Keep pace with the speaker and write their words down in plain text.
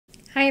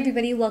Hi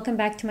everybody, welcome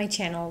back to my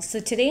channel.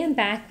 So today I'm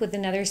back with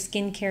another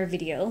skincare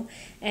video,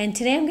 and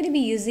today I'm going to be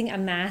using a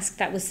mask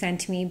that was sent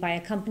to me by a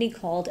company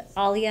called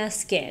Alya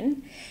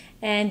Skin.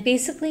 And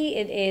basically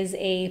it is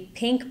a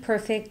pink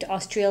perfect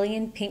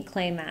Australian pink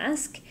clay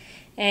mask,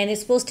 and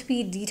it's supposed to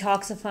be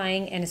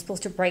detoxifying and it's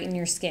supposed to brighten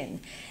your skin.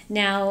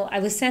 Now I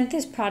was sent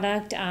this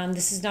product.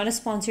 This is not a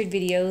sponsored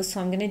video,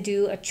 so I'm going to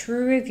do a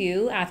true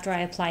review after I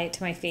apply it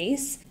to my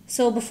face.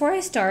 So before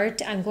I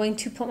start, I'm going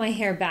to put my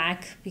hair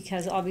back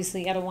because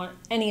obviously I don't want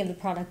any of the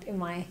product in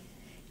my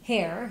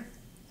hair.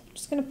 I'm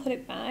just going to put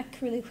it back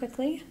really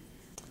quickly.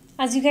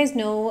 As you guys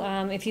know,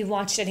 if you've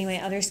watched any of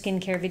my other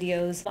skincare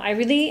videos, I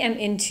really am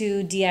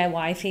into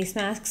DIY face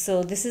masks,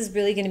 so this is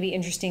really going to be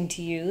interesting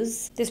to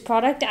use. This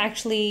product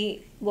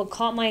actually, what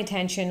caught my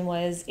attention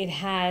was it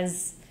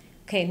has,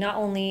 not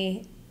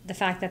only the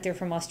fact that they're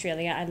from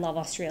Australia. I love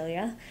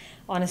Australia.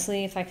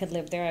 Honestly, if I could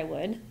live there, I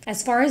would.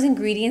 As far as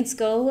ingredients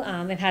go,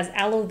 it has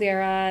aloe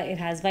vera, it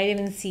has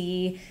vitamin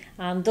C.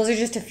 Those are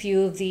just a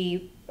few of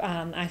the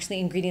actually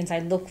ingredients I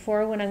look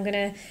for when I'm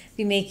gonna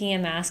be making a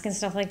mask and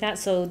stuff like that.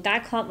 So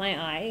that caught my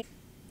eye.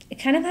 It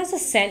kind of has a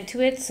scent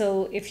to it.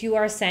 So if you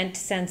are scent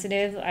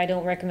sensitive, I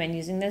don't recommend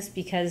using this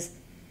because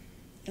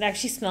it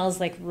actually smells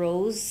like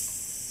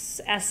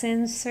rose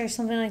essence or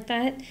something like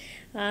that.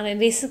 And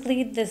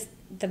basically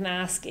the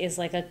mask is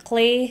like a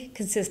clay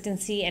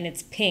consistency and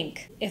it's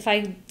pink. If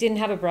I didn't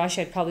have a brush,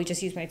 I'd probably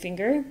just use my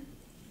finger.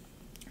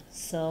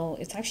 So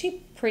it's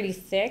actually pretty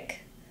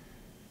thick.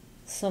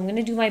 So I'm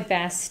gonna do my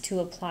best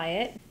to apply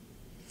it.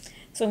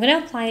 So I'm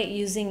gonna apply it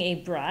using a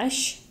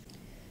brush.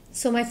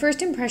 So my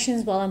first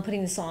impressions while I'm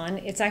putting this on,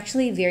 it's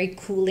actually very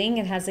cooling.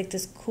 It has like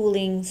this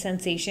cooling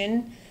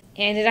sensation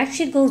and it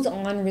actually goes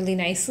on really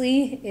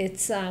nicely.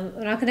 It's, I'm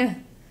not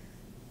gonna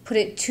put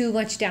it too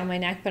much down my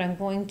neck, but I'm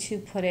going to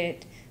put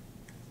it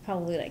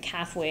probably like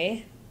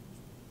halfway.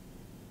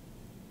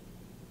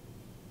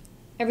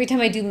 Every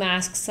time I do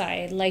masks,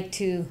 I like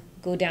to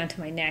go down to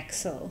my neck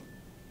so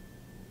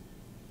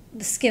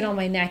the skin on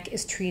my neck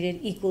is treated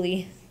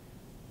equally.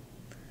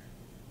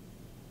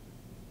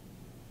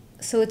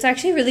 So it's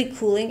actually really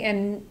cooling,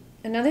 and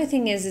another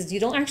thing is you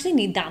don't actually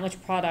need that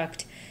much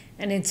product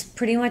and it's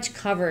pretty much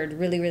covered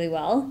really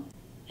well.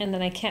 And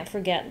then I can't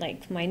forget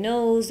like my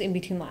nose, in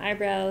between my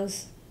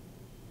eyebrows.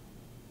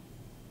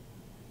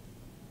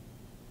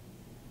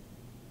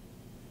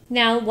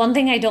 Now, one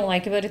thing I don't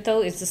like about it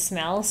though is the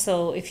smell.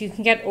 So if you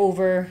can get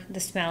over the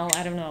smell,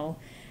 I don't know.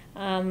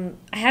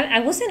 I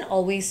wasn't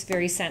always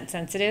very scent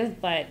sensitive,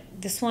 but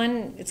this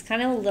one, it's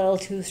kind of a little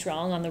too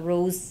strong on the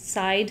rose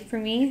side for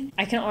me.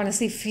 I can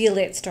honestly feel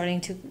it starting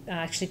to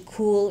actually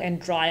cool and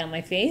dry on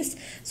my face.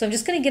 So I'm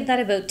just going to give that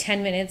about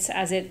 10 minutes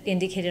as it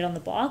indicated on the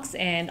box,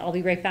 and I'll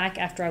be right back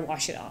after I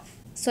wash it off.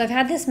 So I've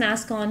had this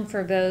mask on for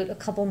about a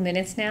couple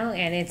minutes now,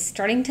 and it's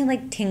starting to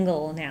like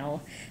tingle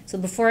now. So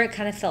before it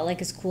kind of felt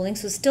like it's cooling,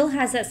 so it still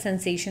has that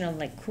sensation of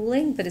like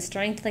cooling, but it's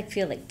starting to like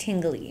feel like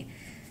tingly.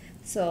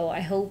 So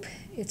I hope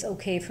it's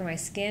okay for my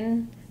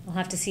skin. I'll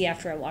have to see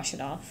after I wash it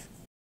off.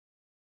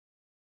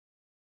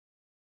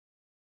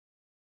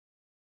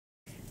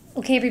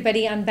 Okay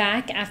everybody, I'm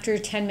back after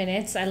 10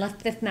 minutes. I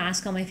left the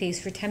mask on my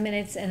face for 10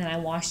 minutes and then I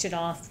washed it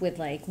off with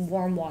like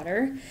warm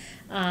water.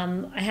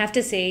 I have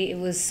to say it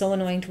was so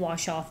annoying to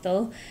wash off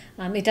though.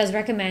 It does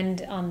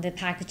recommend on the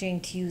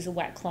packaging to use a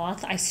wet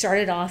cloth. I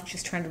started off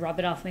just trying to rub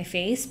it off my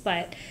face,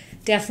 but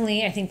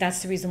definitely I think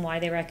that's the reason why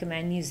they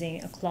recommend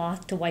using a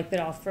cloth to wipe it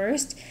off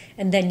first,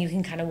 and then you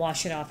can kind of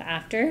wash it off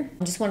after.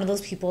 I'm just one of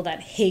those people that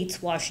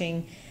hates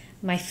washing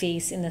my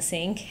face in the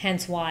sink,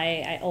 hence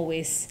why I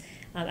always,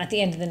 at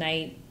the end of the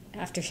night,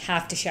 have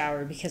to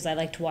shower, because I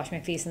like to wash my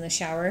face in the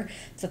shower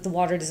so that the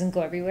water doesn't go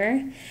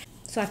everywhere.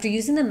 So after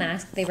using the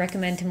mask, they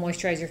recommend to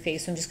moisturize your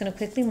face. So I'm just going to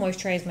quickly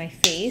moisturize my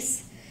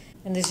face.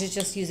 And this is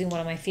just using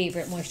one of my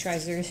favorite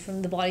moisturizers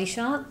from the Body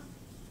Shop.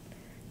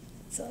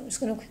 So I'm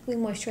just going to quickly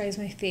moisturize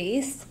my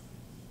face.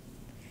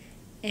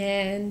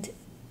 And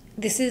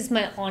this is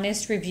my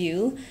honest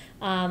review.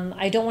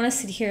 I don't want to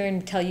sit here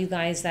and tell you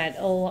guys that,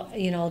 oh,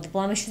 you know, the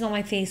blemishes on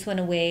my face went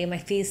away, my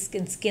face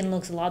and skin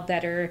looks a lot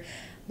better,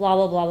 blah,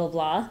 blah, blah, blah,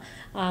 blah.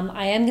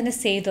 I am going to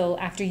say, though,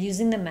 after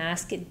using the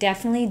mask, it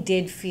definitely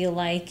did feel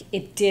like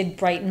it did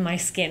brighten my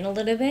skin a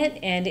little bit,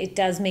 and it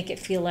does make it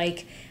feel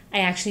like I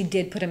actually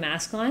did put a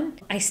mask on.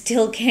 I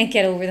still can't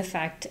get over the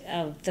fact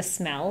of the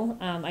smell.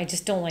 I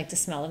just don't like the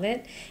smell of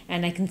it,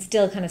 and I can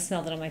still kind of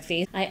smell it on my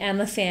face. I am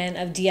a fan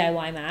of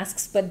DIY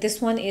masks, but this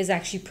one is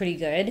actually pretty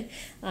good.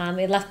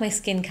 It left my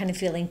skin kind of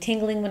feeling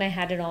tingling when I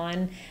had it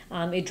on.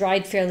 It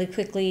dried fairly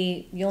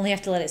quickly. You only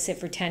have to let it sit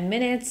for 10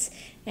 minutes,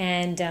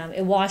 and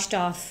it washed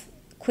off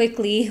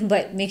quickly,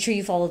 but make sure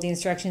you follow the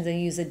instructions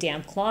and use a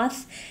damp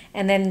cloth,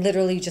 and then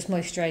literally just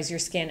moisturize your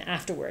skin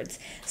afterwards.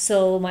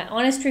 So my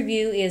honest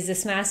review is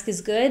this mask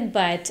is good,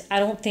 but I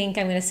don't think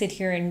I'm going to sit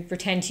here and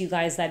pretend to you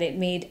guys that it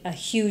made a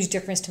huge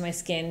difference to my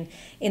skin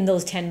in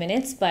those 10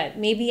 minutes, but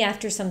maybe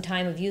after some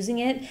time of using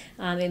it,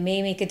 it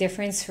may make a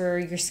difference for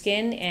your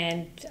skin,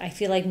 and I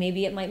feel like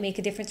maybe it might make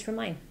a difference for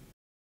mine.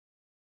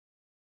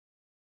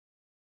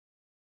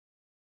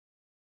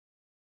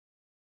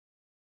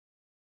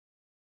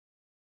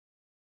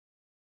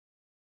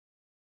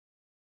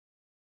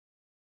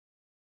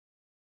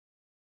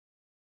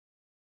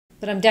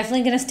 But I'm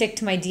definitely going to stick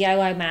to my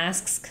DIY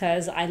masks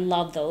because I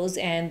love those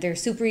and they're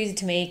super easy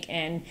to make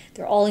and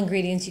they're all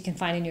ingredients you can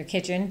find in your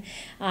kitchen.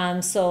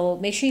 So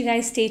make sure you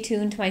guys stay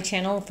tuned to my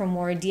channel for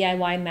more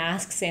DIY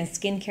masks and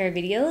skincare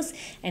videos.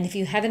 And if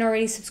you haven't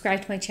already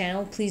subscribed to my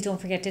channel, please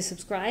don't forget to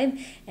subscribe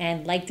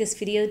and like this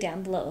video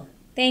down below.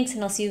 Thanks,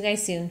 and I'll see you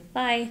guys soon.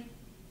 Bye.